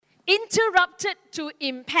interrupted to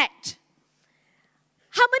impact.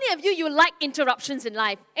 How many of you like interruptions in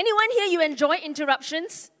life? Anyone here, you enjoy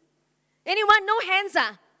interruptions? Anyone? No hands,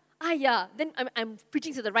 yeah. Then I'm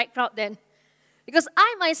preaching to the right crowd then. Because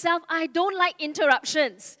I myself, I don't like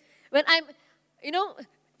interruptions. When I'm,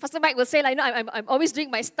 Pastor Mike will say, I'm always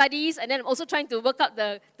doing my studies, and then I'm also trying to work out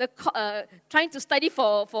trying to study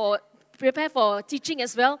prepare for teaching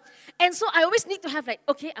as well. And so I always need to have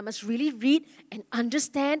I must really read and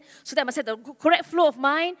understand so that I must have the correct flow of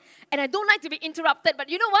mind. And I don't like to be interrupted. But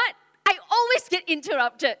you know what? I always get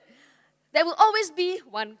interrupted. There will always be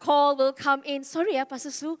one call will come in. Sorry,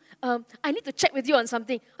 Pastor Sue, I need to check with you on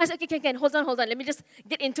something. I said, okay, hold on. Let me just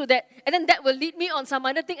get into that. And then that will lead me on some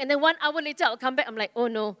other thing. And then 1 hour later, I'll come back. I'm like, oh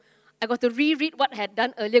no, I got to reread what I had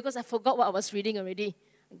done earlier because I forgot what I was reading already.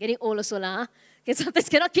 I'm getting old also, lah. Okay, sometimes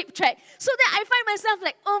cannot keep track. So that I find myself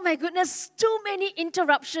like, oh my goodness, too many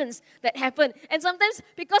interruptions that happen. And sometimes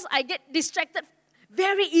because I get distracted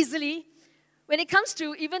very easily, when it comes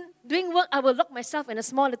to even doing work, I will lock myself in a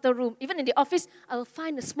small little room. Even in the office, I will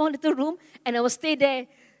find a small little room and I will stay there.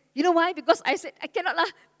 You know why? Because I said, I cannot.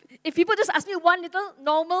 If people just ask me one little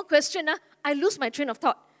normal question, I lose my train of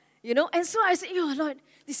thought. And so I said, oh Lord,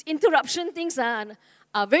 these interruption things are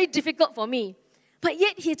very difficult for me. But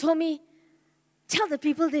yet He told me, tell the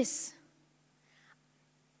people this.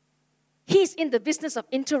 He's in the business of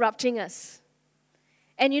interrupting us.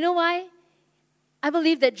 And you know why? I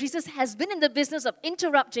believe that Jesus has been in the business of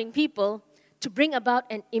interrupting people to bring about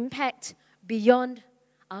an impact beyond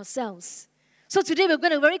ourselves. So today we're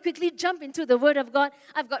going to very quickly jump into the Word of God.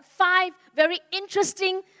 I've got 5 very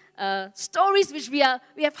interesting stories which we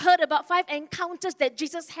have heard about, 5 encounters that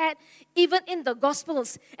Jesus had even in the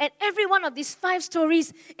Gospels. And every one of these 5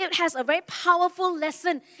 stories, it has a very powerful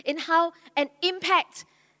lesson in how an impact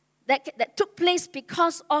that took place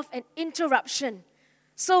because of an interruption.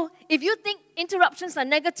 So if you think interruptions are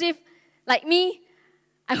negative, like me,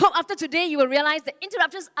 I hope after today you will realize that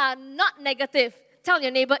interruptions are not negative. Tell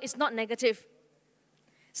your neighbor, it's not negative.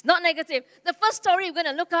 It's not negative. The first story we're going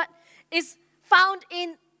to look at is found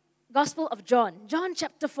in Gospel of John, John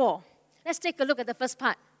chapter 4. Let's take a look at the first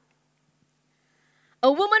part.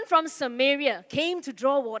 A woman from Samaria came to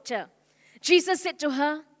draw water. Jesus said to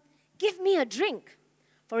her, "Give me a drink,"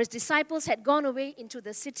 for his disciples had gone away into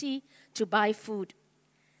the city to buy food.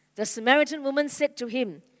 The Samaritan woman said to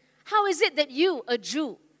him, "How is it that you, a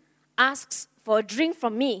Jew, asks for a drink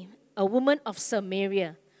from me, a woman of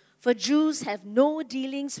Samaria? For Jews have no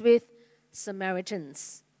dealings with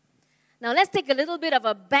Samaritans." Now let's take a little bit of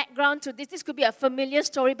a background to this. This could be a familiar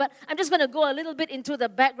story, but I'm just going to go a little bit into the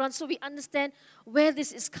background so we understand where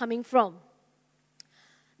this is coming from.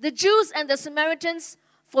 The Jews and the Samaritans,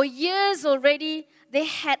 for years already, they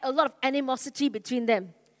had a lot of animosity between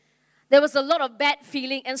them. There was a lot of bad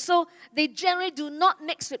feeling, and so they generally do not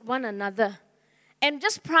mix with one another. And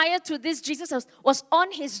just prior to this, Jesus was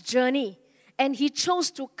on his journey, and he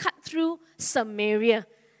chose to cut through Samaria.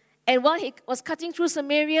 And while he was cutting through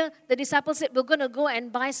Samaria, the disciples said, "We're going to go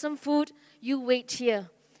and buy some food. You wait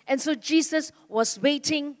here." And so Jesus was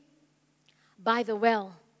waiting by the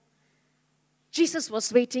well. Jesus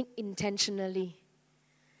was waiting intentionally.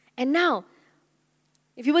 And now,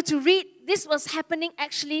 if you were to read, this was happening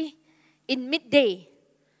actually in midday.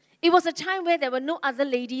 It was a time where there were no other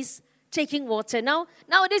ladies taking water.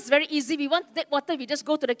 Nowadays, it's very easy. We want that water, we just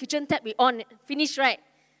go to the kitchen tap, we on, finish, right?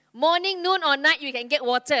 Morning, noon, or night, you can get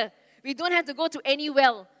water. We don't have to go to any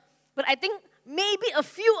well. But I think maybe a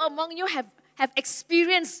few among you have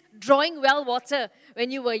experienced drawing well water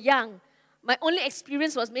when you were young. My only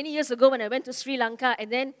experience was many years ago when I went to Sri Lanka,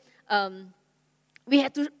 and then we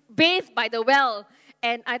had to bathe by the well.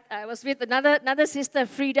 And I was with another sister,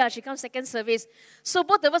 Frida. She comes second service. So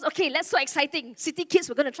both of us, okay, that's so exciting. City kids,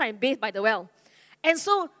 we're going to try and bathe by the well. And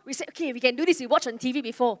so we said, okay, we can do this. We watched on TV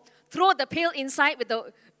before. Throw the pail inside with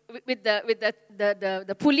the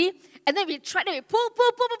pulley. And then we tried it. We pull.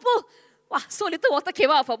 Wow, so little water came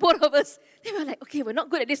out for both of us. Then we were like, okay, we're not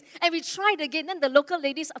good at this. And we tried again. Then the local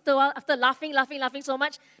ladies, after a while, after laughing so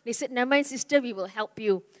much, they said, "Never mind, sister, we will help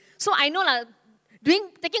you." So I know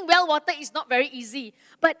taking well water is not very easy.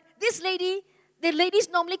 But the ladies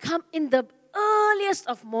normally come in the earliest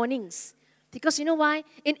of mornings. Because you know why?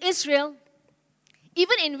 In Israel,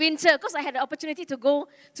 even in winter, because I had the opportunity to go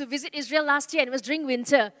to visit Israel last year, and it was during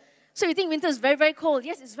winter. So you think winter is very, very cold.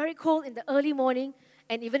 Yes, it's very cold in the early morning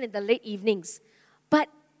and even in the late evenings. But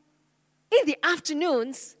in the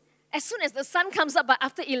afternoons, as soon as the sun comes up by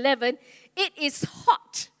after 11, it is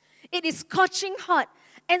hot. It is scorching hot.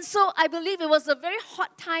 And so I believe it was a very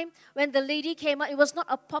hot time when the lady came out. It was not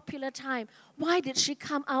a popular time. Why did she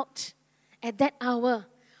come out at that hour?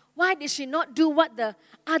 Why did she not do what the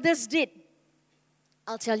others did?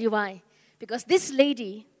 I'll tell you why. Because this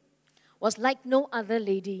lady was like no other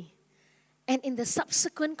lady. And in the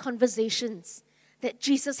subsequent conversations that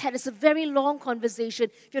Jesus had, it's a very long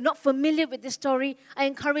conversation. If you're not familiar with this story, I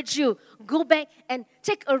encourage you, go back and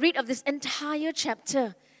take a read of this entire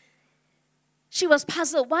chapter. She was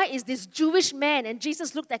puzzled. Why is this Jewish man, and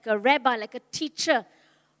Jesus looked like a rabbi, like a teacher,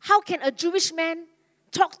 how can a Jewish man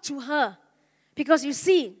talk to her? Because you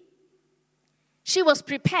see, she was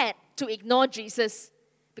prepared to ignore Jesus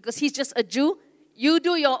because he's just a Jew. You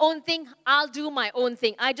do your own thing, I'll do my own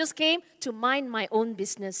thing. I just came to mind my own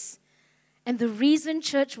business. And the reason,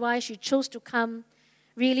 church, why she chose to come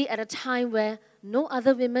really at a time where no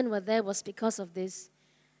other women were there was because of this.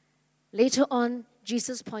 Later on,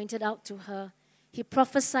 Jesus pointed out to her. He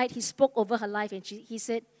prophesied, he spoke over her life, and he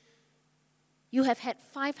said, you have had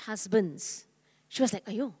 5 husbands. She was like,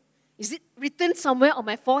 ayo, is it written somewhere on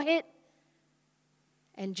my forehead?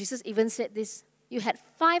 And Jesus even said this, you had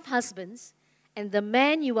 5 husbands, and the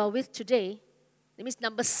man you are with today, that means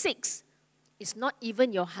number 6, is not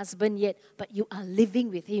even your husband yet, but you are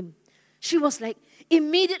living with him. She was like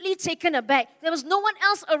immediately taken aback. There was no one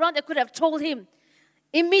else around that could have told him.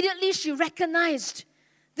 Immediately she recognized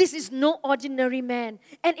this is no ordinary man.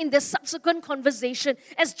 And in the subsequent conversation,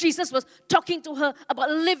 as Jesus was talking to her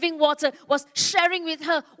about living water, was sharing with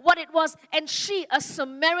her what it was, and she, a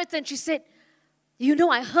Samaritan, she said, you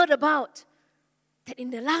know, I heard about that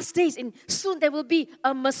in the last days, soon there will be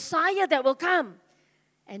a Messiah that will come.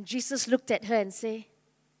 And Jesus looked at her and said,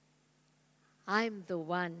 I'm the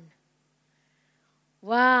one.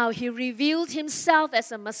 Wow, he revealed himself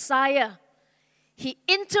as a Messiah. He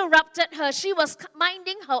interrupted her. She was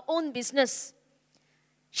minding her own business.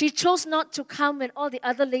 She chose not to come when all the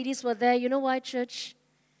other ladies were there. You know why, church?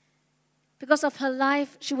 Because of her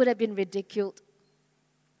life, she would have been ridiculed.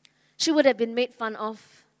 She would have been made fun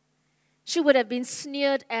of. She would have been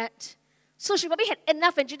sneered at. So she probably had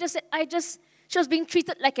enough, and she just said, she was being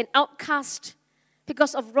treated like an outcast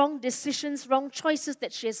because of wrong decisions, wrong choices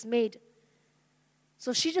that she has made.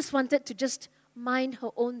 So she just wanted to just mind her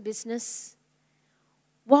own business.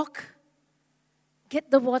 Walk, get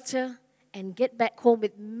the water, and get back home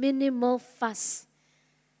with minimal fuss.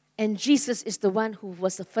 And Jesus is the one who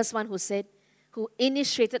was the first one who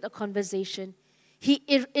initiated a conversation. He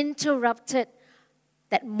interrupted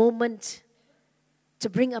that moment to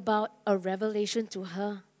bring about a revelation to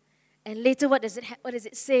her. And later, what does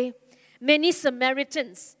it say? Many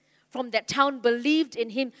Samaritans from that town believed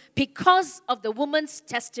in him because of the woman's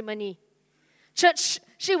testimony. Church,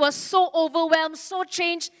 she was so overwhelmed, so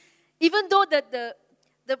changed. Even though the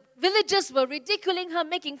villagers were ridiculing her,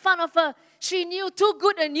 making fun of her, she knew too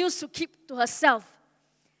good a news to keep to herself.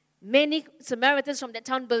 Many Samaritans from that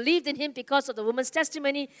town believed in him because of the woman's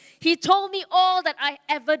testimony. He told me all that I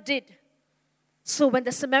ever did. So when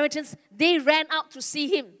the Samaritans, they ran out to see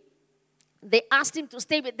him. They asked him to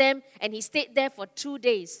stay with them, and he stayed there for 2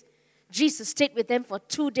 days. Jesus stayed with them for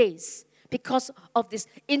 2 days because of this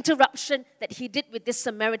interruption that he did with this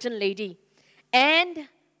Samaritan lady. And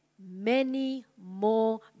many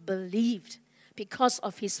more believed because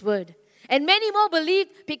of his word. And many more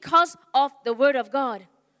believed because of the word of God.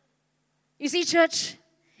 You see, church,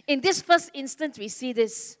 in this first instance, we see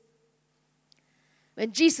this.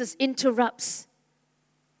 When Jesus interrupts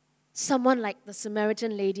someone like the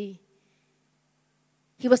Samaritan lady,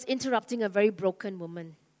 he was interrupting a very broken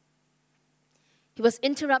woman. He was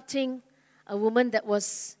interrupting a woman that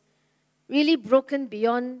was really broken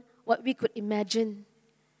beyond what we could imagine.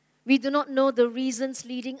 We do not know the reasons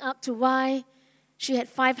leading up to why she had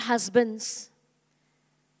 5 husbands.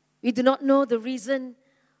 We do not know the reason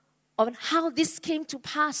on how this came to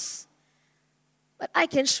pass. But I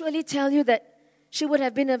can surely tell you that she would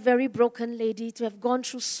have been a very broken lady to have gone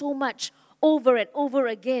through so much over and over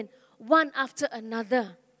again, one after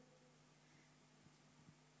another.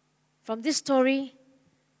 From this story,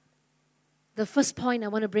 the first point I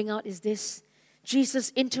want to bring out is this.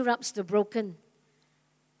 Jesus interrupts the broken,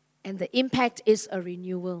 and the impact is a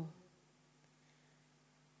renewal.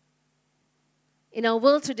 In our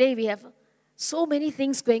world today, we have so many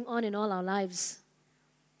things going on in all our lives.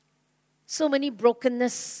 So many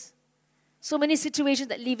brokenness. So many situations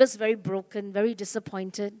that leave us very broken, very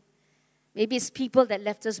disappointed. Maybe it's people that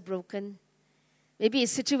left us broken. Maybe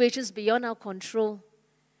it's situations beyond our control.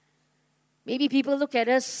 Maybe people look at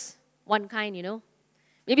us one kind, you know.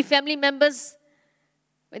 Maybe family members,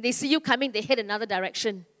 when they see you coming, they head another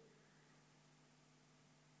direction.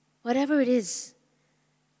 Whatever it is,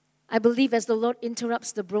 I believe as the Lord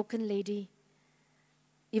interrupts the broken lady,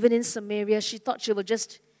 even in Samaria, she thought she would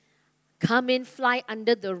just Come in, fly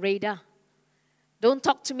under the radar. Don't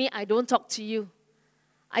talk to me, I don't talk to you.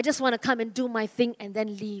 I just want to come and do my thing and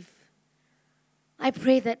then leave. I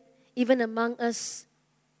pray that even among us,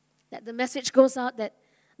 that the message goes out that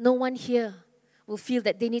no one here will feel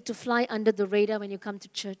that they need to fly under the radar when you come to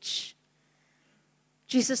church.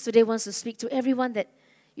 Jesus today wants to speak to everyone that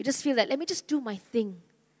you just feel that, let me just do my thing.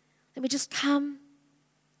 Let me just come,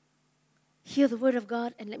 hear the word of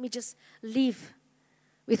God, and let me just leave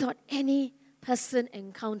without any person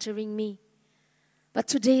encountering me. But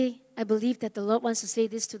today, I believe that the Lord wants to say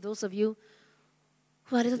this to those of you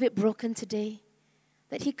who are a little bit broken today,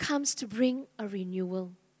 that He comes to bring a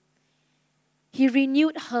renewal. He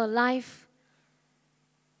renewed her life.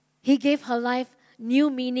 He gave her life new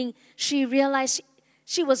meaning. She realized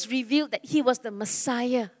she was revealed that He was the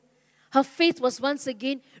Messiah. Her faith was once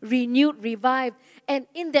again renewed, revived. And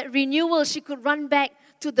in that renewal, she could run back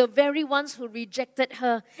to the very ones who rejected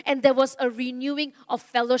her. And there was a renewing of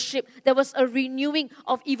fellowship. There was a renewing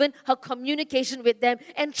of even her communication with them.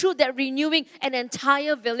 And through that renewing, an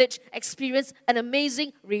entire village experienced an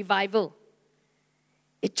amazing revival.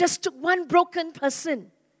 It just took one broken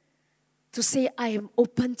person to say, I am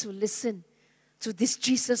open to listen to this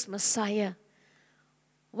Jesus Messiah.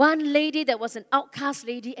 One lady that was an outcast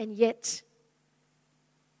lady, and yet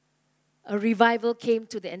a revival came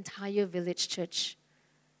to the entire village church.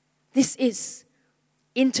 This is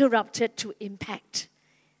interrupted to impact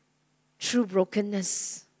through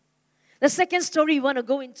brokenness. The second story we want to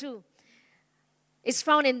go into is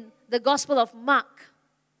found in the Gospel of Mark.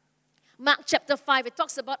 Mark chapter 5, it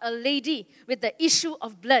talks about a lady with the issue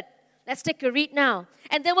of blood. Let's take a read now.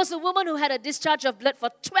 And there was a woman who had a discharge of blood for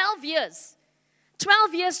 12 years.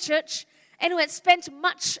 12 years, church, and who had spent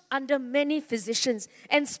much under many physicians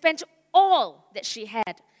and spent all that she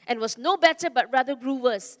had and was no better but rather grew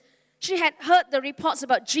worse. She had heard the reports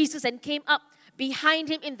about Jesus and came up behind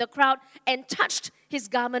Him in the crowd and touched His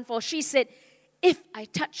garment, for she said, if I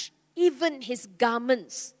touch even His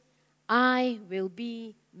garments, I will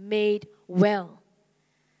be made well.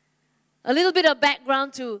 A little bit of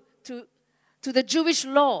background to the Jewish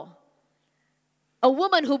law. A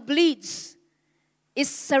woman who bleeds is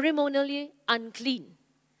ceremonially unclean.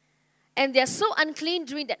 And they're so unclean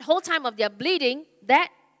during that whole time of their bleeding that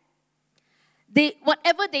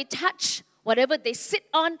whatever they touch, whatever they sit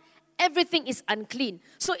on, everything is unclean.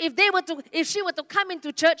 So if she were to come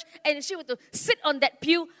into church and if she were to sit on that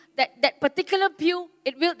pew, that particular pew,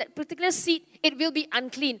 that particular seat, it will be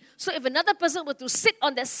unclean. So if another person were to sit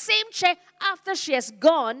on the same chair after she has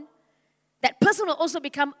gone, that person will also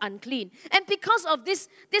become unclean. And because of these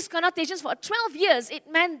connotations for 12 years, it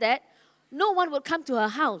meant that no one would come to her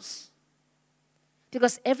house,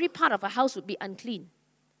 because every part of her house would be unclean.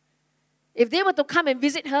 If they were to come and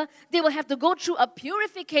visit her, they will have to go through a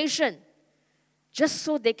purification just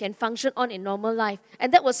so they can function on in normal life.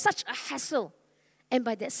 And that was such a hassle. And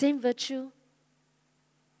by that same virtue,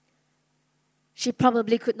 she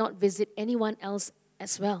probably could not visit anyone else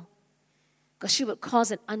as well, because she would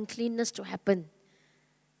cause an uncleanness to happen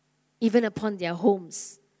even upon their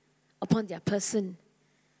homes, upon their person.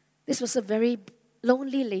 This was a very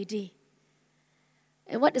lonely lady.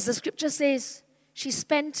 And what does the scripture says? She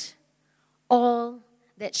spent all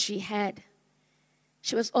that she had.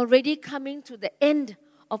 She was already coming to the end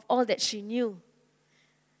of all that she knew.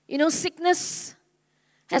 You know, sickness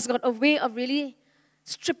has got a way of really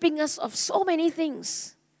stripping us of so many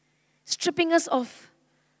things. Stripping us of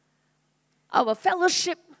our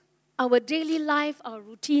fellowship, our daily life, our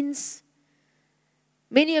routines.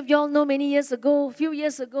 Many of y'all know a few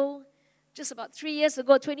years ago, just about 3 years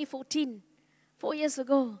ago, 2014, 4 years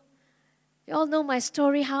ago, you all know my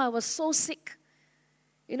story, how I was so sick.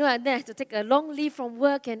 You know, and then I had to take a long leave from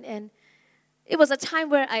work, and it was a time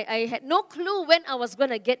where I had no clue when I was going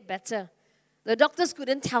to get better. The doctors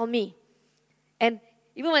couldn't tell me. And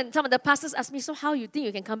even when some of the pastors asked me, so how you think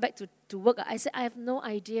you can come back to work? I said, I have no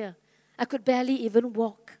idea. I could barely even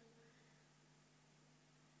walk.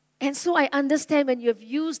 And so I understand when you have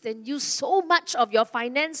used so much of your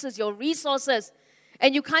finances, your resources,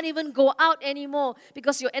 and you can't even go out anymore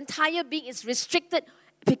because your entire being is restricted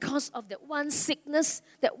because of that one sickness,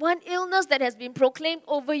 that one illness that has been proclaimed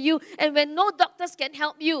over you. And when no doctors can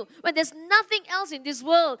help you, when there's nothing else in this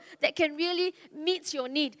world that can really meet your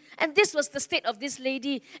need. And this was the state of this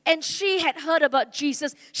lady. And she had heard about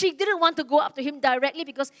Jesus. She didn't want to go up to Him directly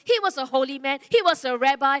because He was a holy man. He was a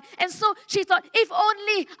rabbi. And so she thought, if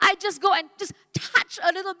only I just go and just touch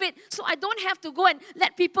a little bit so I don't have to go and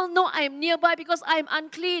let people know I am nearby because I am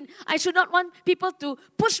unclean. I should not want people to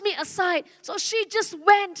push me aside. So she just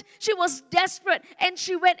went. She was desperate, and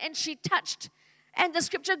she went and she touched. And the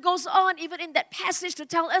scripture goes on, even in that passage, to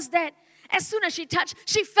tell us that as soon as she touched,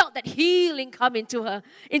 she felt that healing come into her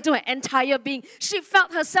entire being. She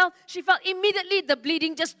felt immediately the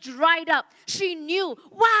bleeding just dried up. She knew,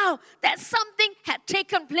 wow, that something had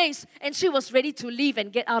taken place, and she was ready to leave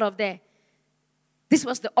and get out of there. This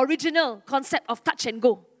was the original concept of touch and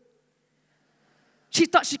go. She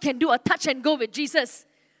thought she can do a touch and go with Jesus.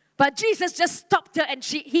 But Jesus just stopped her, and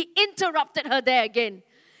he interrupted her there again.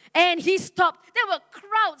 And he stopped. There were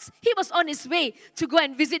crowds. He was on his way to go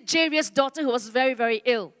and visit Jairus' daughter, who was very, very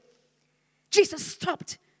ill. Jesus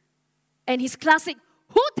stopped. And his classic,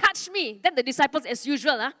 who touched me? Then the disciples, as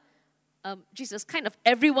usual, Jesus, kind of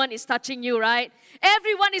everyone is touching you, right?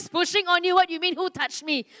 Everyone is pushing on you. What do you mean, who touched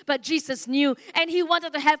me? But Jesus knew, and he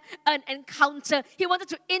wanted to have an encounter. He wanted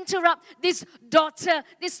to interrupt this daughter,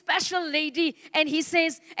 this special lady. And he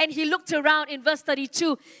says, and he looked around in verse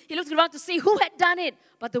 32. He looked around to see who had done it.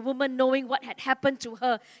 But the woman, knowing what had happened to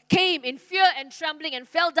her, came in fear and trembling and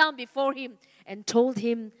fell down before him and told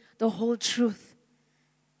him the whole truth.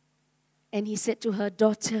 And he said to her,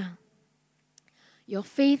 daughter, your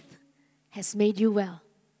faith has made you well.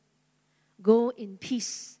 Go in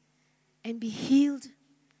peace and be healed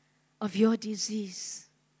of your disease.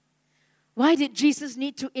 Why did Jesus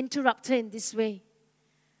need to interrupt her in this way?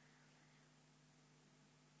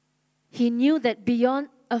 He knew that beyond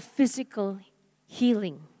a physical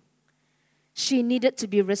healing, she needed to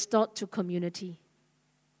be restored to community.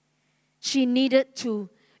 She needed to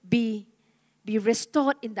be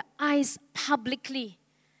restored in the eyes publicly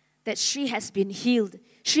that she has been healed.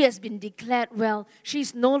 She has been declared well.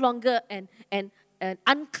 She's no longer an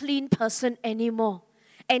unclean person anymore.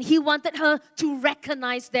 And he wanted her to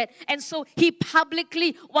recognize that. And so he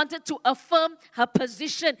publicly wanted to affirm her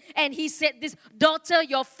position. And he said this, daughter,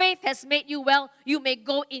 your faith has made you well. You may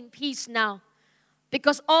go in peace now.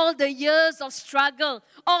 Because all the years of struggle,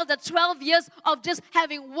 all the 12 years of just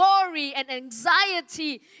having worry and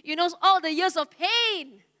anxiety, all the years of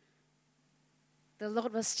pain, the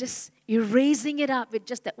Lord was just erasing it up with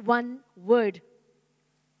just that one word.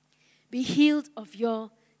 Be healed of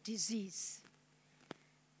your disease.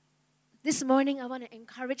 This morning, I want to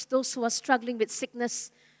encourage those who are struggling with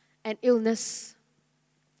sickness and illness.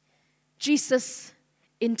 Jesus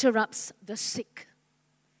interrupts the sick.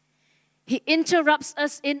 He interrupts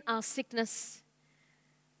us in our sickness.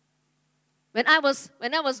 When I was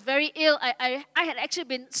very ill, I had actually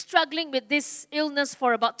been struggling with this illness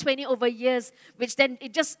for about 20 over years, which then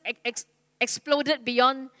it just exploded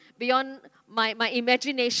beyond my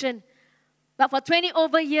imagination. But for 20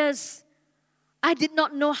 over years, I did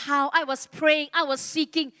not know how. I was praying, I was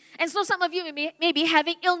seeking. And so some of you may be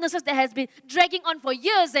having illnesses that has been dragging on for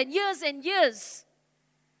years and years and years.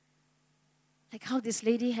 Like how this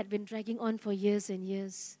lady had been dragging on for years and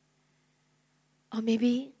years. Or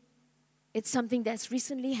maybe it's something that's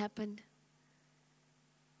recently happened.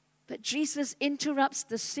 But Jesus interrupts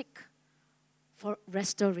the sick for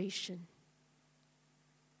restoration.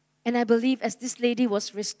 And I believe as this lady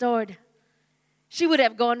was restored, she would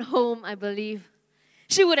have gone home, I believe.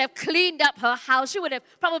 She would have cleaned up her house. She would have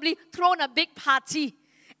probably thrown a big party.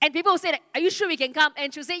 And people would say, are you sure we can come?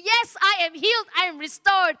 And she would say, yes, I am healed, I am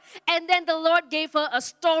restored. And then the Lord gave her a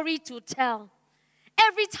story to tell.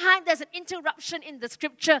 Every time there's an interruption in the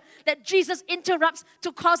scripture that Jesus interrupts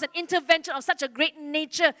to cause an intervention of such a great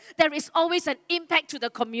nature, there is always an impact to the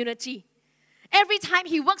community. Every time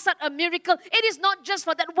he works out a miracle, it is not just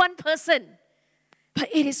for that one person, but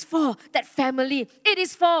it is for that family. It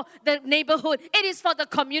is for the neighborhood. It is for the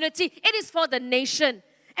community. It is for the nation.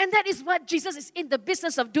 And that is what Jesus is in the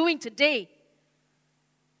business of doing today.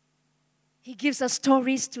 He gives us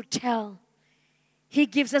stories to tell. He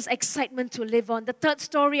gives us excitement to live on. The third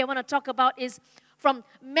story I want to talk about is from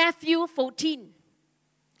Matthew 14.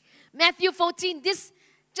 Matthew 14, this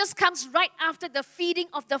just comes right after the feeding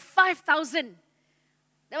of the 5,000.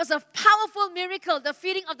 There was a powerful miracle. The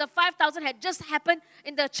feeding of the 5,000 had just happened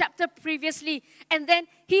in the chapter previously. And then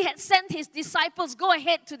he had sent his disciples, go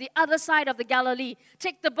ahead to the other side of the Galilee.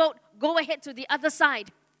 Take the boat, go ahead to the other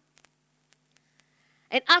side.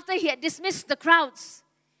 And after he had dismissed the crowds,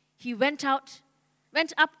 he went up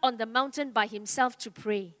on the mountain by himself to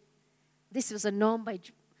pray. This was a norm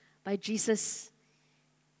by Jesus.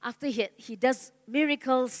 After he does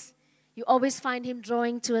miracles, you always find him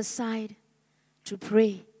drawing to a side to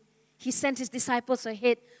pray. He sent his disciples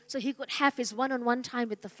ahead so he could have his one-on-one time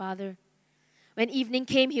with the Father. When evening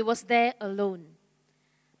came, he was there alone.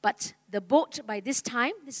 But the boat by this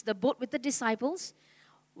time, this is the boat with the disciples,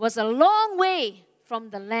 was a long way from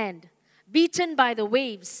the land, beaten by the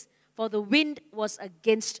waves, for the wind was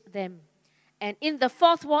against them. And in the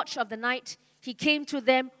fourth watch of the night, he came to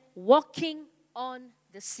them walking on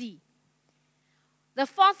the sea. The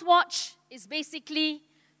fourth watch is basically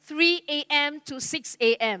 3 a.m. to 6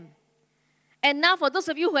 a.m. And now for those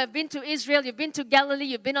of you who have been to Israel, you've been to Galilee,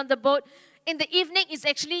 you've been on the boat, in the evening, it's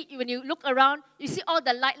actually, when you look around, you see all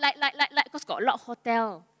the light, because got a lot of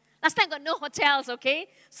hotel. Last time got no hotels, okay?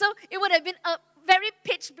 So it would have been a very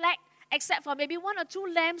pitch black, except for maybe one or two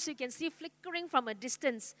lamps you can see flickering from a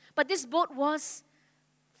distance. But this boat was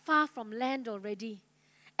far from land already.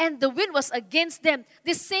 And the wind was against them.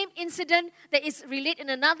 This same incident that is related in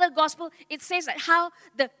another gospel, it says that how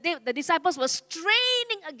the disciples were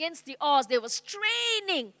straining against the oars. They were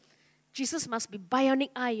straining. Jesus must be bionic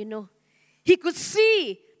eye, you know. He could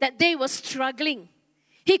see that they were struggling.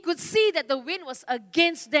 He could see that the wind was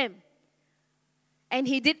against them. And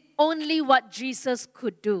he did only what Jesus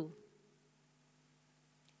could do.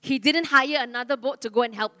 He didn't hire another boat to go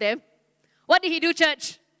and help them. What did he do,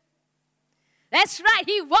 church? That's right,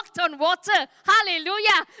 he walked on water.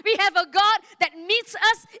 Hallelujah. We have a God that meets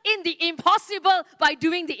us in the impossible by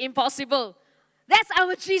doing the impossible. That's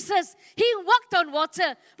our Jesus. He walked on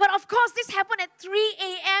water. But of course, this happened at 3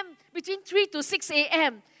 a.m., between 3 to 6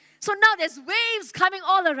 a.m. So now there's waves coming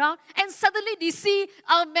all around, and suddenly they see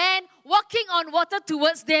a man walking on water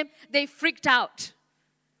towards them. They freaked out.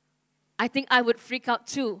 I think I would freak out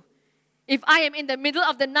too. If I am in the middle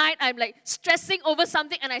of the night, I'm like stressing over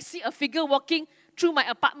something, and I see a figure walking through my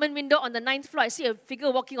apartment window on the 9th floor. I see a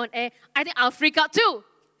figure walking on air. I think I'll freak out too.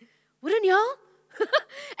 Wouldn't y'all?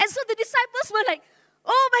 And so the disciples were like,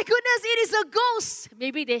 oh my goodness, it is a ghost.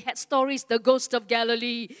 Maybe they had stories, the ghost of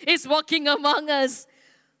Galilee is walking among us.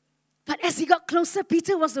 But as he got closer,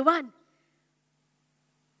 Peter was the one.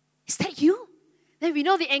 Is that you? Then we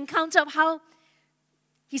know the encounter of how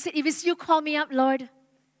he said, if it's you, call me up, Lord.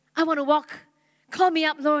 I want to walk. Call me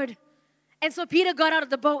up, Lord. And so Peter got out of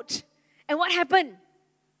the boat. And what happened?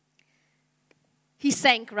 He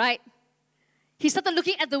sank, right? He started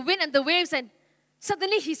looking at the wind and the waves, and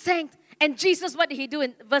suddenly he sank. And Jesus, what did he do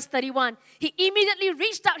in verse 31? He immediately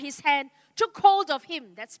reached out his hand, took hold of him.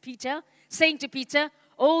 That's Peter, saying to Peter,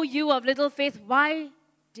 oh, you of little faith, why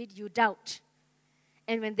did you doubt?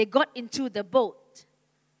 And when they got into the boat,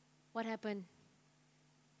 what happened?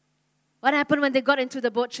 What happened when they got into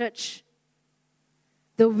the boat, church?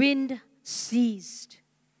 The wind ceased.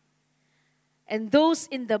 And those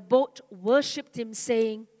in the boat worshipped him,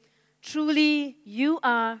 saying, truly, you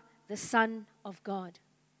are the Son of God.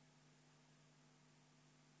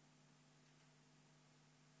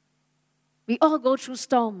 We all go through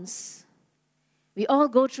storms. We all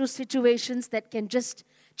go through situations that can just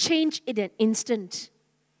change in an instant.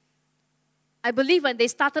 I believe when they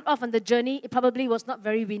started off on the journey, it probably was not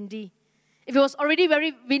very windy. If it was already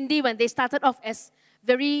very windy when they started off as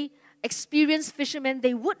very experienced fishermen,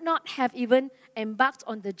 they would not have even embarked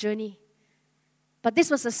on the journey. But this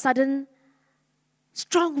was a sudden,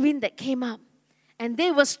 strong wind that came up, and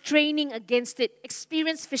they were straining against it,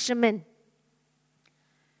 experienced fishermen.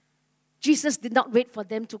 Jesus did not wait for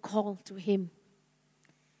them to call to him.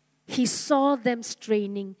 He saw them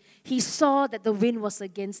straining. He saw that the wind was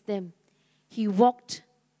against them. He walked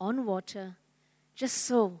on water just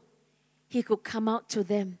so he could come out to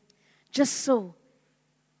them, just so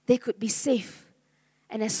they could be safe.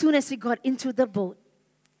 And as soon as he got into the boat,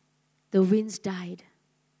 the winds died.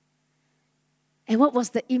 And what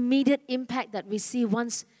was the immediate impact that we see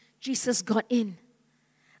once Jesus got in?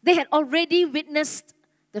 They had already witnessed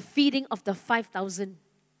the feeding of the 5,000.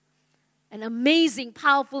 An amazing,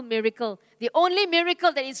 powerful miracle. The only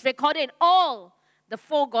miracle that is recorded in all the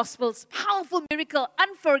 4 Gospels. Powerful miracle,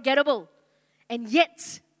 unforgettable. And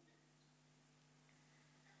yet,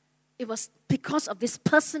 it was because of this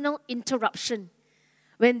personal interruption.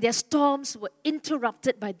 When their storms were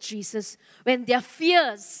interrupted by Jesus. When their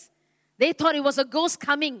fears, they thought it was a ghost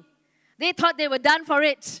coming. They thought they were done for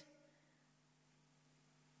it.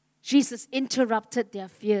 Jesus interrupted their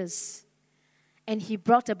fears. And he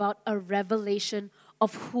brought about a revelation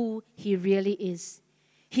of who he really is.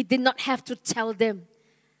 He did not have to tell them.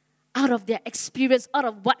 Out of their experience, out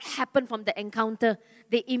of what happened from the encounter,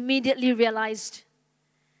 they immediately realized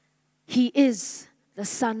he is the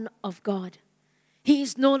Son of God. He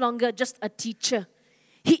is no longer just a teacher.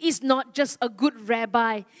 He is not just a good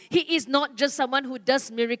rabbi. He is not just someone who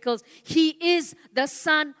does miracles. He is the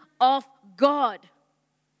Son of God.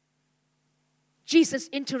 Jesus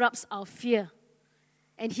interrupts our fear.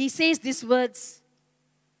 And he says these words,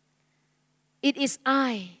 it is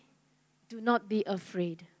I, do not be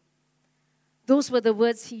afraid. Those were the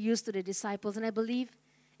words he used to the disciples. And I believe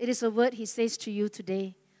it is a word he says to you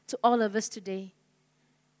today, to all of us today.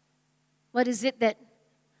 What is it that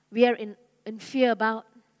we are in and fear about?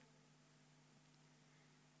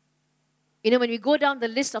 You know, when we go down the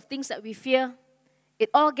list of things that we fear, it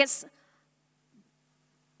all gets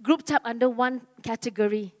grouped up under one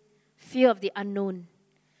category: fear of the unknown.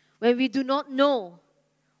 When we do not know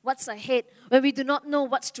what's ahead, when we do not know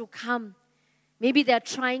what's to come. Maybe there are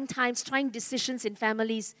trying times, trying decisions in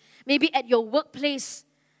families. Maybe at your workplace,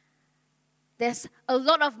 there's a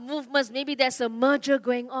lot of movements. Maybe there's a merger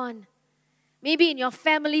going on. Maybe in your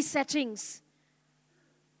family settings,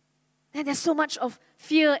 then there's so much of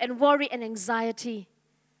fear and worry and anxiety.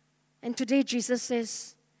 And today Jesus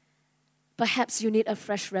says, perhaps you need a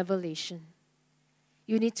fresh revelation.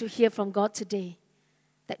 You need to hear from God today,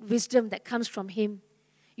 that wisdom that comes from Him.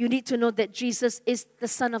 You need to know that Jesus is the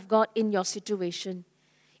Son of God in your situation.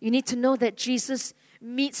 You need to know that Jesus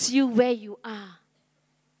meets you where you are.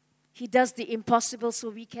 He does the impossible so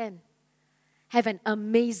we can have an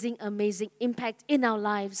amazing, amazing impact in our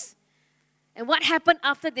lives. And what happened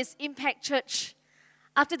after this impact, church?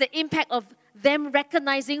 After the impact of them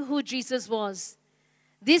recognizing who Jesus was,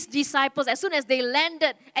 these disciples, as soon as they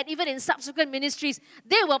landed, and even in subsequent ministries,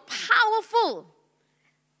 they were powerful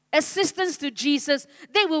assistants to Jesus.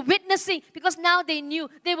 They were witnessing, because now they knew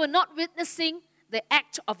they were not witnessing the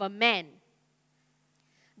act of a man.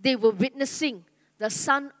 They were witnessing the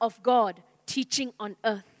Son of God teaching on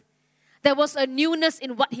earth. There was a newness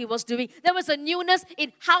in what He was doing. There was a newness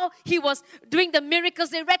in how He was doing the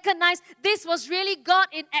miracles. They recognized this was really God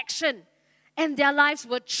in action. And their lives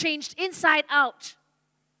were changed inside out,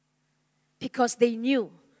 because they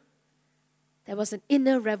knew there was an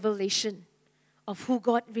inner revelation of who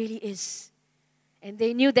God really is. And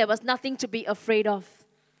they knew there was nothing to be afraid of.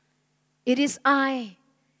 It is I.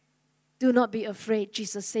 Do not be afraid.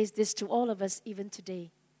 Jesus says this to all of us even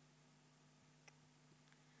today.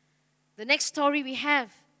 The next story we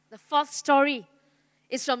have, the fourth story,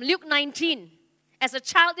 is from Luke 19. As a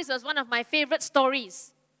child, this was one of my favorite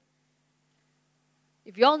stories.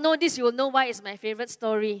 If you all know this, you will know why it's my favorite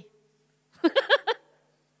story.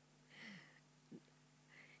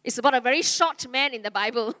 It's about a very short man in the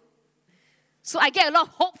Bible. So I get a lot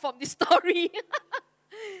of hope from this story.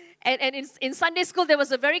 and in Sunday school, there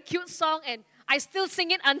was a very cute song, and I still sing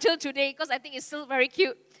it until today because I think it's still very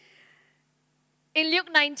cute. In Luke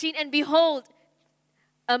 19, and behold,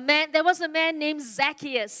 there was a man named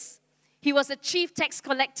Zacchaeus. He was a chief tax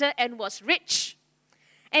collector and was rich.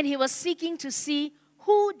 And he was seeking to see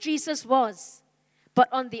who Jesus was. But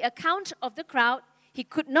on the account of the crowd, he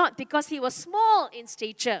could not, because he was small in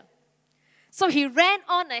stature. So he ran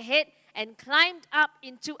on ahead and climbed up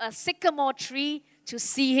into a sycamore tree to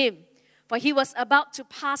see him, for he was about to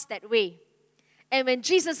pass that way. And when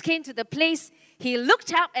Jesus came to the place, he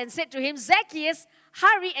looked up and said to him, Zacchaeus,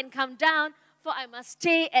 hurry and come down, for I must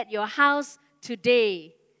stay at your house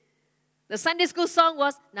today. The Sunday school song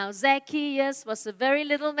was, now Zacchaeus was a very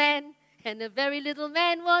little man, and a very little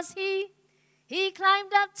man was he. He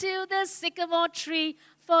climbed up to the sycamore tree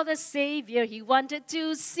for the Savior he wanted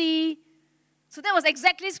to see. So that was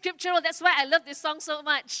exactly scriptural. That's why I love this song so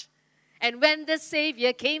much. And when the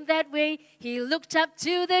Savior came that way, he looked up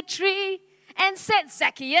to the tree and said,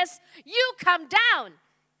 Zacchaeus, you come down,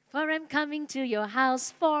 for I'm coming to your house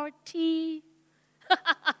for tea. So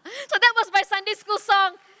that was my Sunday school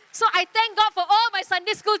song. So I thank God for all my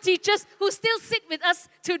Sunday school teachers who still sit with us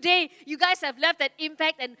today. You guys have left an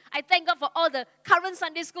impact, and I thank God for all the current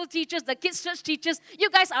Sunday school teachers, the kids' church teachers. You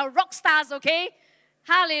guys are rock stars, okay?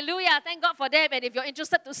 Hallelujah. Thank God for them. And if you're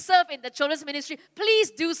interested to serve in the children's ministry,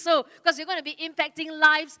 please do so, because you're going to be impacting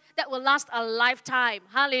lives that will last a lifetime.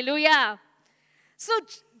 Hallelujah. So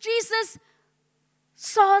Jesus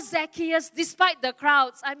saw Zacchaeus despite the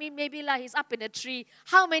crowds. I mean, maybe like he's up in a tree.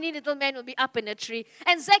 How many little men will be up in a tree?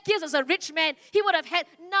 And Zacchaeus was a rich man. He would have had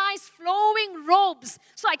nice flowing robes.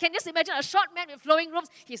 So I can just imagine a short man with flowing robes.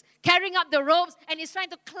 He's carrying up the robes and he's trying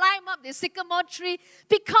to climb up the sycamore tree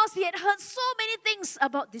because he had heard so many things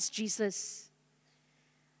about this Jesus.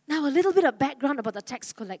 Now, a little bit of background about the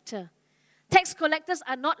tax collector. Tax collectors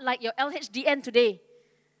are not like your LHDN today.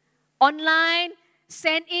 Online,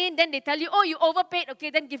 send in, then they tell you, oh, you overpaid, okay,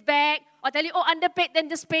 then give back. Or tell you, oh, underpaid, then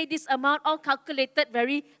just pay this amount, all calculated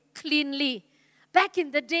very cleanly. Back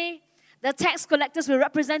in the day, the tax collectors were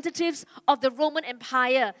representatives of the Roman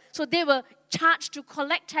Empire. So they were charged to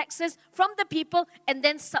collect taxes from the people and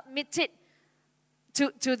then submit it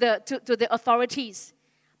to the authorities.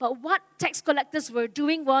 But what tax collectors were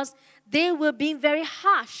doing was they were being very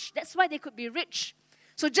harsh. That's why they could be rich.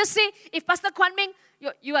 So just say, if Pastor Kwan Ming,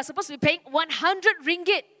 you are supposed to be paying 100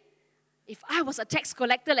 ringgit. If I was a tax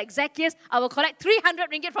collector like Zacchaeus, I will collect 300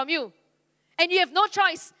 ringgit from you. And you have no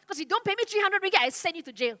choice. Because you don't pay me 300 ringgit, I send you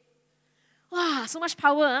to jail. Wow, so much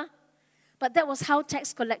power. Huh? But that was how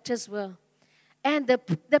tax collectors were. And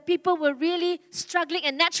the people were really struggling.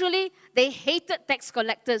 And naturally, they hated tax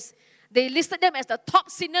collectors. They listed them as the top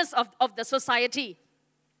sinners of the society.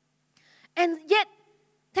 And yet,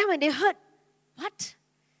 then when they heard, what?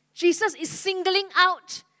 Jesus is singling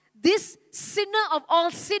out this sinner of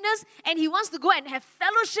all sinners, and he wants to go and have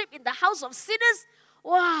fellowship in the house of sinners.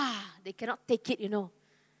 Wow, they cannot take it,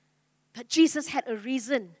 But Jesus had a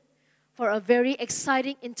reason for a very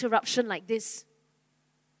exciting interruption like this.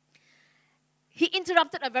 He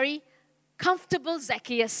interrupted a very comfortable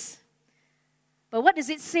Zacchaeus. But what does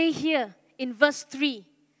it say here in verse 3?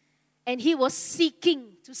 And he was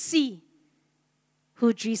seeking to see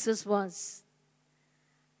who Jesus was.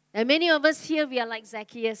 Now, many of us here, we are like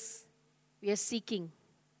Zacchaeus. We are seeking.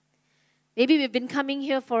 Maybe we've been coming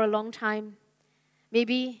here for a long time.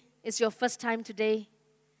 Maybe it's your first time today.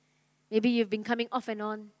 Maybe you've been coming off and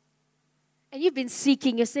on. And you've been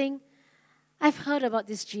seeking. You're saying, I've heard about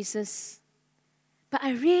this Jesus, but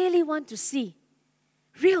I really want to see.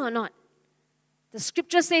 Real or not? The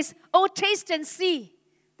scripture says, oh, taste and see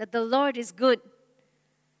that the Lord is good.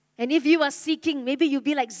 And if you are seeking, maybe you'll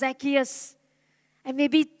be like Zacchaeus. And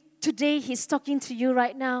maybe today he's talking to you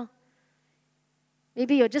right now.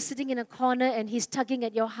 Maybe you're just sitting in a corner and he's tugging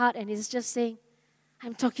at your heart and he's just saying,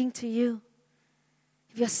 I'm talking to you.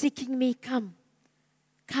 If you're seeking me, come.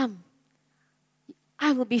 Come.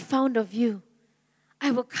 I will be found of you.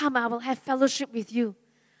 I will come. I will have fellowship with you.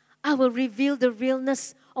 I will reveal the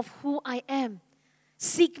realness of who I am.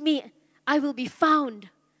 Seek me. I will be found.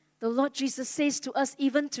 The Lord Jesus says to us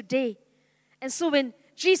even today. And so when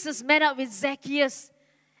Jesus met up with Zacchaeus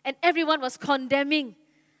and everyone was condemning,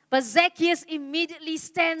 but Zacchaeus immediately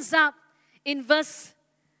stands up in verse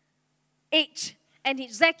 8. And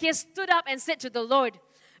Zacchaeus stood up and said to the Lord,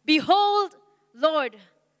 behold, Lord,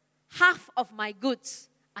 half of my goods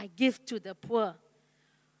I give to the poor.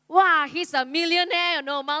 Wow, he's a millionaire,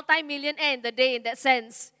 multi-millionaire in the day in that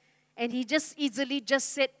sense. And he just easily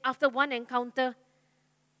said, after one encounter,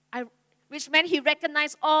 which meant he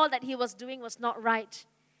recognized all that he was doing was not right.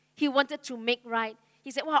 He wanted to make right.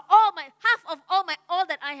 He said, well, half of all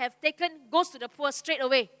that I have taken goes to the poor straight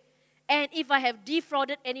away. And if I have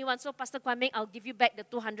defrauded anyone, so Pastor Kwame, I'll give you back the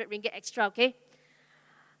 200 ringgit extra, okay?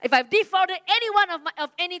 If I've defrauded anyone of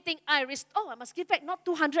anything, I must give back not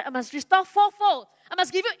 200, I must restore fourfold. I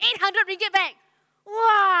must give you 800 ringgit back.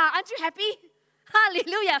 Wow, aren't you happy?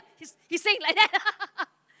 Hallelujah. He's saying like that.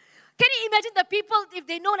 Can you imagine the people if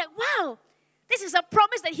they know that, wow, this is a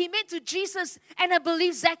promise that he made to Jesus, and I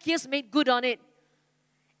believe Zacchaeus made good on it.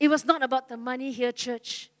 It was not about the money here,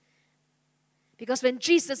 church. Because when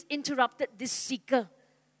Jesus interrupted this seeker,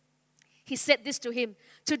 he said this to him,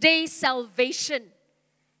 today salvation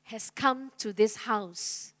has come to this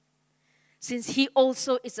house, since he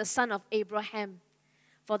also is a son of Abraham.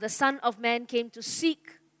 For the Son of Man came to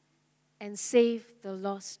seek and save the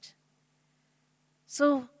lost.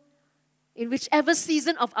 So, in whichever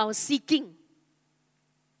season of our seeking,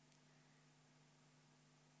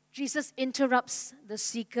 Jesus interrupts the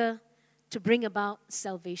seeker to bring about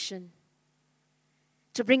salvation.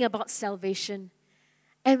 To bring about salvation.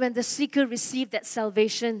 And when the seeker received that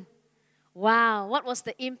salvation, wow, what was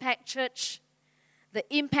the impact, church? The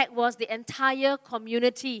impact was the entire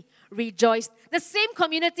community rejoiced. The same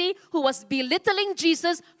community who was belittling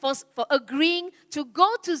Jesus for agreeing to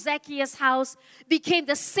go to Zacchaeus' house became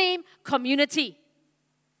the same community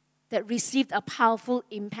that received a powerful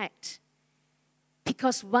impact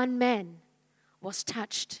because one man was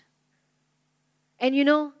touched. And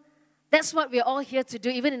that's what we're all here to do,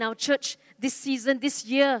 even in our church this season, this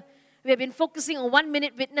year. We have been focusing on 1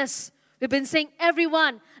 minute witness. We've been saying,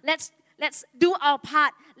 everyone, let's do our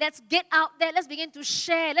part. Let's get out there. Let's begin to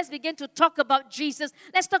share. Let's begin to talk about Jesus.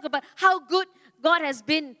 Let's talk about how good God has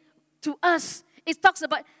been to us. It talks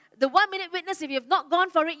about the 1 minute witness. If you have not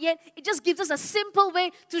gone for it yet, it just gives us a simple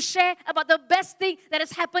way to share about the best thing that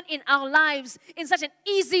has happened in our lives in such an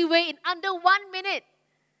easy way in under 1 minute.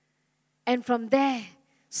 And from there,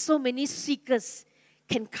 so many seekers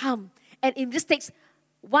can come. And it just takes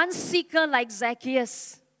one seeker like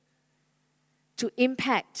Zacchaeus to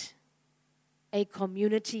impact a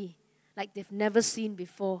community like they've never seen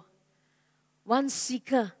before. One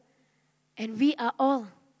seeker, and we are all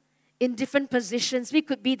in different positions. We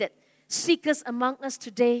could be that seekers among us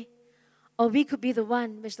today, or we could be the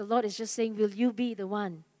one which the Lord is just saying, will you be the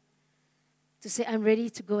one to say, I'm ready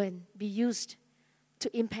to go and be used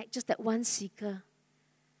to impact just that one seeker,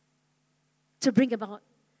 to bring about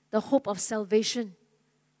the hope of salvation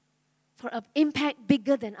for an impact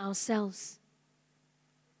bigger than ourselves.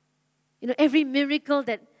 Every miracle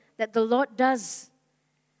that that the Lord does,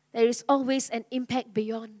 there is always an impact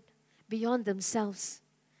beyond themselves.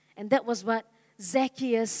 And that was what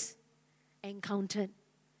Zacchaeus encountered.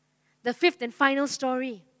 The fifth and final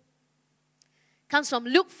story comes from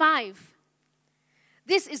Luke 5.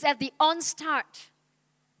 This is at the onstart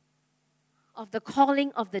of the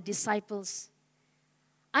calling of the disciples.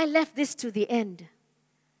 I left this to the end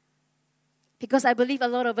because I believe a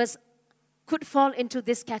lot of us could fall into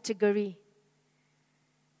this category.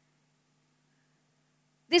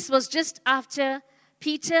 This was just after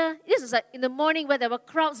Peter, this was in the morning where there were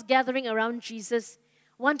crowds gathering around Jesus,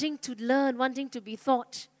 wanting to learn, wanting to be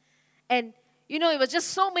taught. And it was just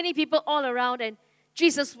so many people all around, and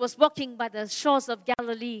Jesus was walking by the shores of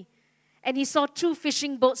Galilee, and he saw 2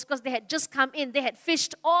 fishing boats because they had just come in. They had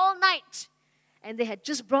fished all night, and they had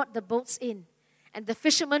just brought the boats in. And the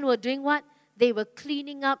fishermen were doing what? They were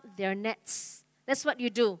cleaning up their nets. That's what you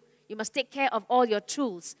do. You must take care of all your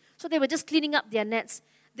tools. So they were just cleaning up their nets.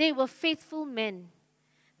 They were faithful men.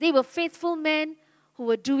 They were faithful men who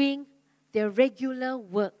were doing their regular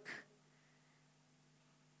work.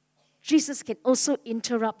 Jesus can also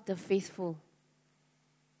interrupt the faithful.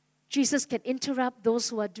 Jesus can interrupt those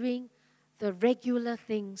who are doing the regular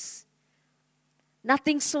things.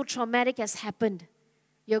 Nothing so traumatic has happened.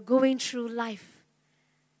 You're going through life.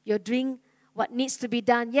 You're doing what needs to be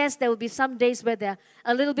done. Yes, there will be some days where there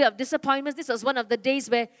are a little bit of disappointments. This was one of the days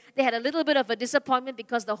where they had a little bit of a disappointment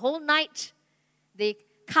because the whole night they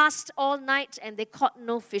cast all night and they caught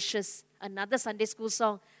no fishes. Another Sunday school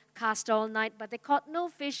song, cast all night but they caught no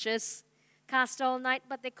fishes. Cast all night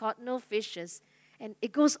but they caught no fishes. And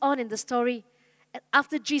it goes on in the story.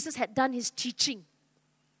 After Jesus had done his teaching,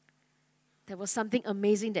 there was something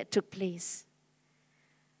amazing that took place.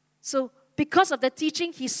 So because of the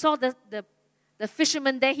teaching, he saw the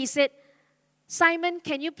fisherman there. He said, Simon,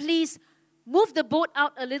 can you please move the boat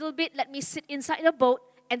out a little bit? Let me sit inside the boat,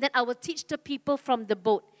 and then I will teach the people from the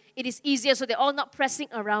boat. It is easier, so they're all not pressing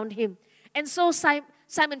around him. And so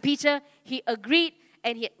Simon Peter, he agreed,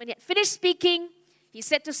 and when he had finished speaking, he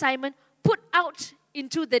said to Simon, put out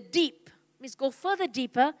into the deep. Means go further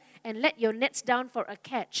deeper and let your nets down for a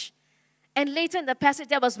catch. And later in the passage,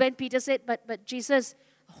 that was when Peter said, but Jesus,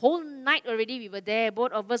 whole night already we were there,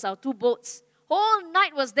 both of us, our 2 boats. Whole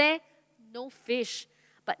night was there, no fish.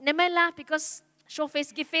 But never mind lah, because show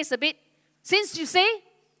face, give face a bit. Since you say,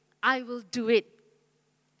 I will do it.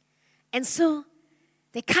 And so,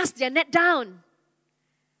 they cast their net down.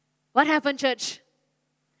 What happened, church?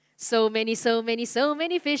 So many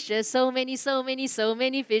fishes. So many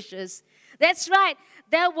fishes. That's right.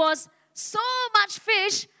 There was so much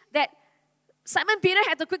fish that Simon Peter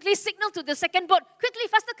had to quickly signal to the second boat, quickly,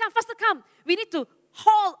 faster come. We need to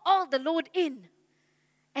haul all the load in.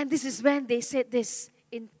 And this is when they said this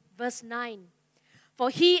in verse 9. For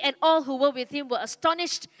he and all who were with him were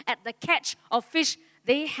astonished at the catch of fish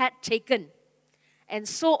they had taken. And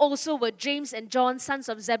so also were James and John, sons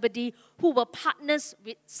of Zebedee, who were partners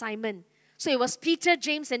with Simon. So it was Peter,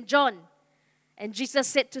 James, and John. And Jesus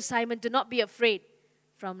said to Simon, do not be afraid.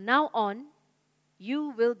 From now on,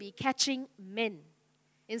 you will be catching men.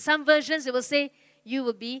 In some versions, it will say, you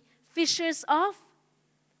will be fishers of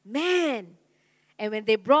men. And when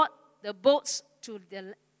they brought the boats to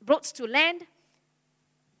land,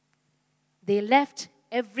 they left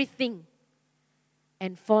everything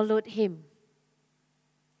and followed him.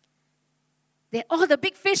 All the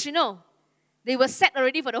big fish, they were set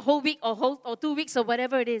already for the whole week or 2 weeks or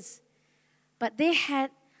whatever it is. But they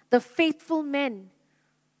had the faithful men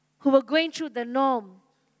who were going through the norm.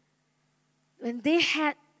 When they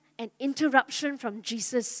had an interruption from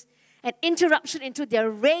Jesus, an interruption into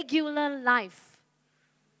their regular life,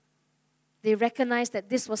 they recognized that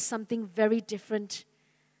this was something very different.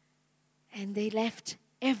 And they left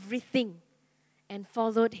everything and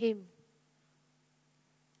followed him.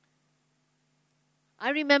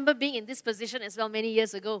 I remember being in this position as well many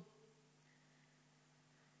years ago.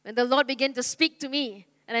 When the Lord began to speak to me,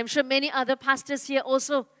 and I'm sure many other pastors here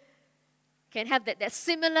also can have that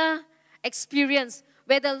similar experience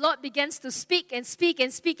where the Lord begins to speak and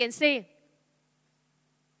say,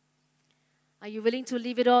 are you willing to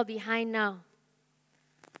leave it all behind now?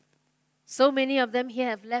 So many of them here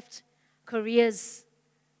have left careers,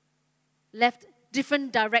 left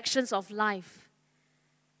different directions of life.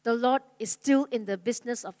 The Lord is still in the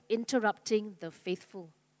business of interrupting the faithful.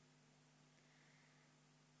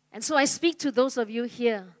 And so I speak to those of you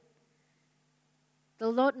here. The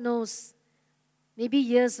Lord knows, maybe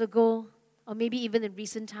years ago, or maybe even in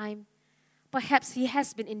recent time, perhaps He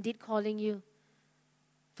has been indeed calling you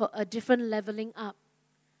for a different leveling up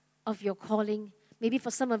of your calling. Maybe for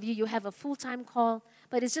some of you, you have a full-time call,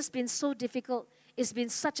 but it's just been so difficult. It's been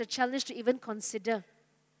such a challenge to even consider.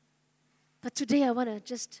 But today I want to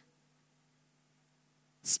just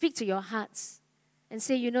speak to your hearts and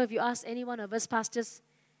say, if you ask any one of us pastors,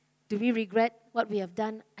 do we regret what we have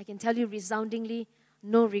done? I can tell you resoundingly,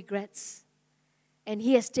 no regrets. And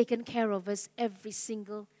He has taken care of us every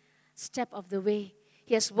single step of the way.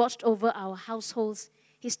 He has watched over our households.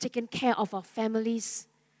 He's taken care of our families.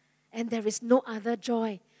 And there is no other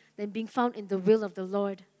joy than being found in the will of the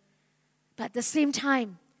Lord. But at the same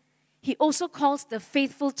time, He also calls the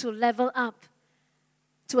faithful to level up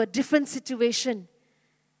to a different situation.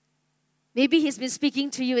 Maybe He's been speaking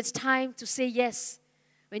to you. It's time to say yes.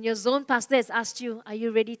 When your zone pastor has asked you, are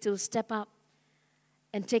you ready to step up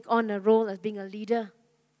and take on a role as being a leader?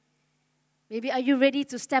 Maybe are you ready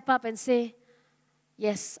to step up and say,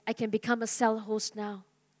 yes, I can become a cell host now.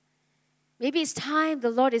 Maybe it's time the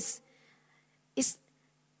Lord is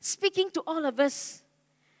speaking to all of us.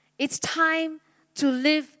 It's time to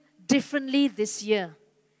live differently this year.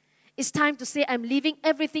 It's time to say, I'm leaving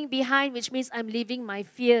everything behind, which means I'm leaving my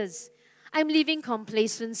fears. I'm leaving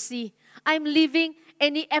complacency. I'm leaving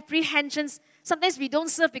any apprehensions. Sometimes we don't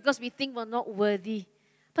serve because we think we're not worthy.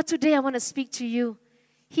 But today I want to speak to you.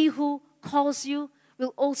 He who calls you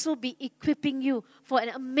will also be equipping you for an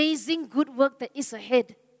amazing good work that is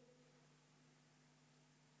ahead.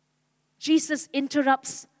 Jesus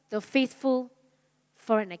interrupts the faithful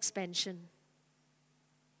for an expansion.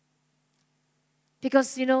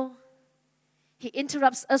 Because, He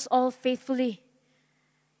interrupts us all faithfully.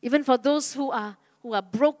 Even for those who are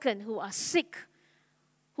broken, who are sick,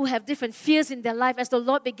 who have different fears in their life, as the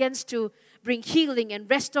Lord begins to bring healing and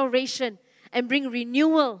restoration and bring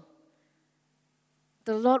renewal,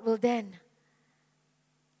 the Lord will then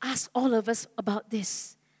ask all of us about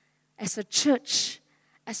this. As a church,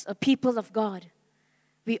 as a people of God,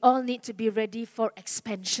 we all need to be ready for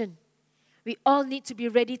expansion. We all need to be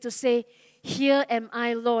ready to say, here am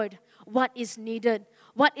I, Lord. What is needed?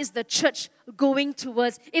 What is the church going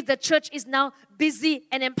towards? If the church is now busy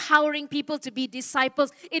and empowering people to be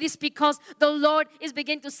disciples, it is because the Lord is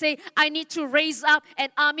beginning to say, I need to raise up an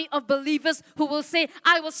army of believers who will say,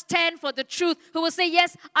 I will stand for the truth, who will say,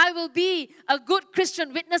 yes, I will be a good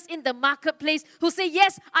Christian witness in the marketplace, who say,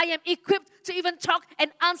 yes, I am equipped to even talk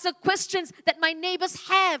and answer questions that my neighbors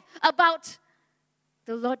have about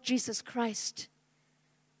the Lord Jesus Christ.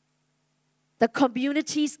 The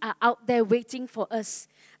communities are out there waiting for us.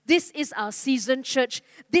 This is our season, church.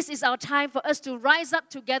 This is our time for us to rise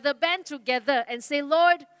up together, band together, and say,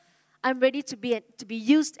 Lord, I'm ready to be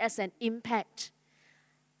used as an impact.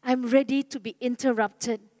 I'm ready to be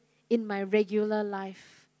interrupted in my regular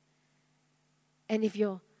life. And if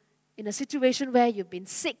you're in a situation where you've been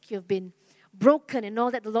sick, you've been broken and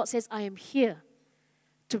all that, the Lord says, I am here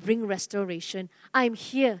to bring restoration. I'm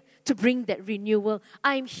here to bring that renewal.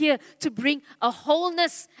 I'm here to bring a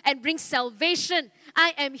wholeness and bring salvation.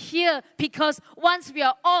 I am here because once we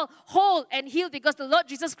are all whole and healed, because the Lord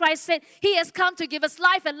Jesus Christ said He has come to give us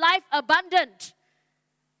life and life abundant.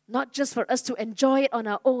 Not just for us to enjoy it on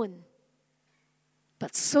our own,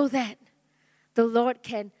 but so that the Lord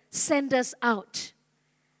can send us out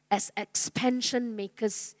as expansion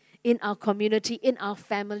makers in our community, in our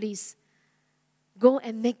families. Go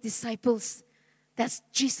and make disciples. That's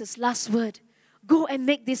Jesus' last word. Go and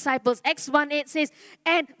make disciples. Acts 1:8 says,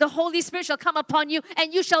 and the Holy Spirit shall come upon you,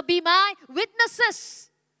 and you shall be my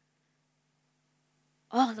witnesses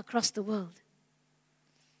all across the world.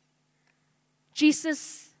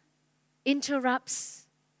 Jesus interrupts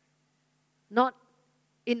not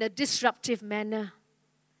in a disruptive manner.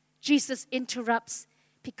 Jesus interrupts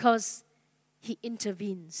because He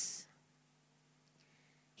intervenes.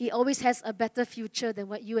 He always has a better future than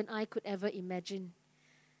what you and I could ever imagine.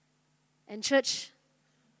 And church,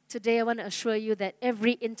 today I want to assure you that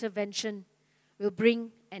every intervention will bring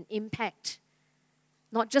an impact,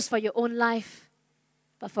 not just for your own life,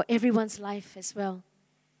 but for everyone's life as well.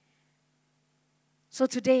 So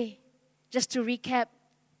today, just to recap,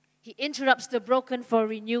 He interrupts the broken for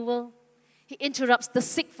renewal. He interrupts the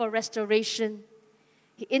sick for restoration.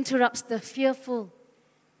 He interrupts the fearful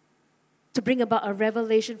to bring about a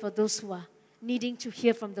revelation for those who are needing to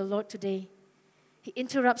hear from the Lord today. He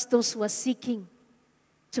interrupts those who are seeking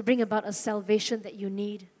to bring about a salvation that you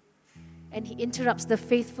need. And He interrupts the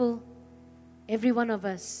faithful, every one of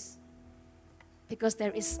us, because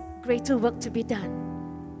there is greater work to be done.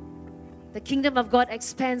 The kingdom of God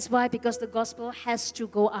expands. Why? Because the gospel has to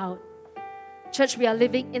go out. Church, we are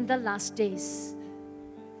living in the last days.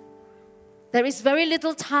 There is very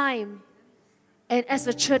little time. And as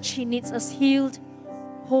a church, He needs us healed,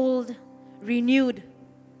 whole, renewed.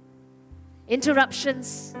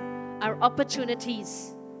 Interruptions are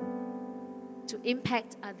opportunities to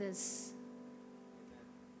impact others.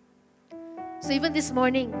 So even this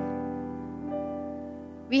morning,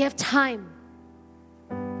 we have time.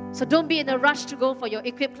 So don't be in a rush to go for your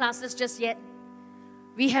equip classes just yet.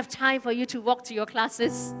 We have time for you to walk to your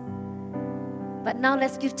classes. But now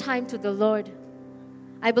let's give time to the Lord.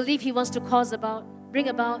 I believe He wants to bring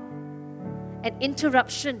about an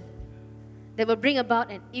interruption that will bring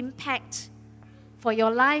about an impact for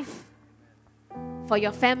your life, for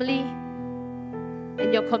your family,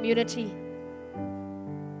 and your community.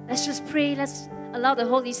 Let's just pray. Let's allow the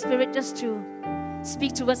Holy Spirit just to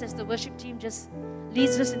speak to us as the worship team just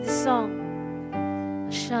leads us in this song.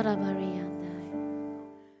 Shara Maria.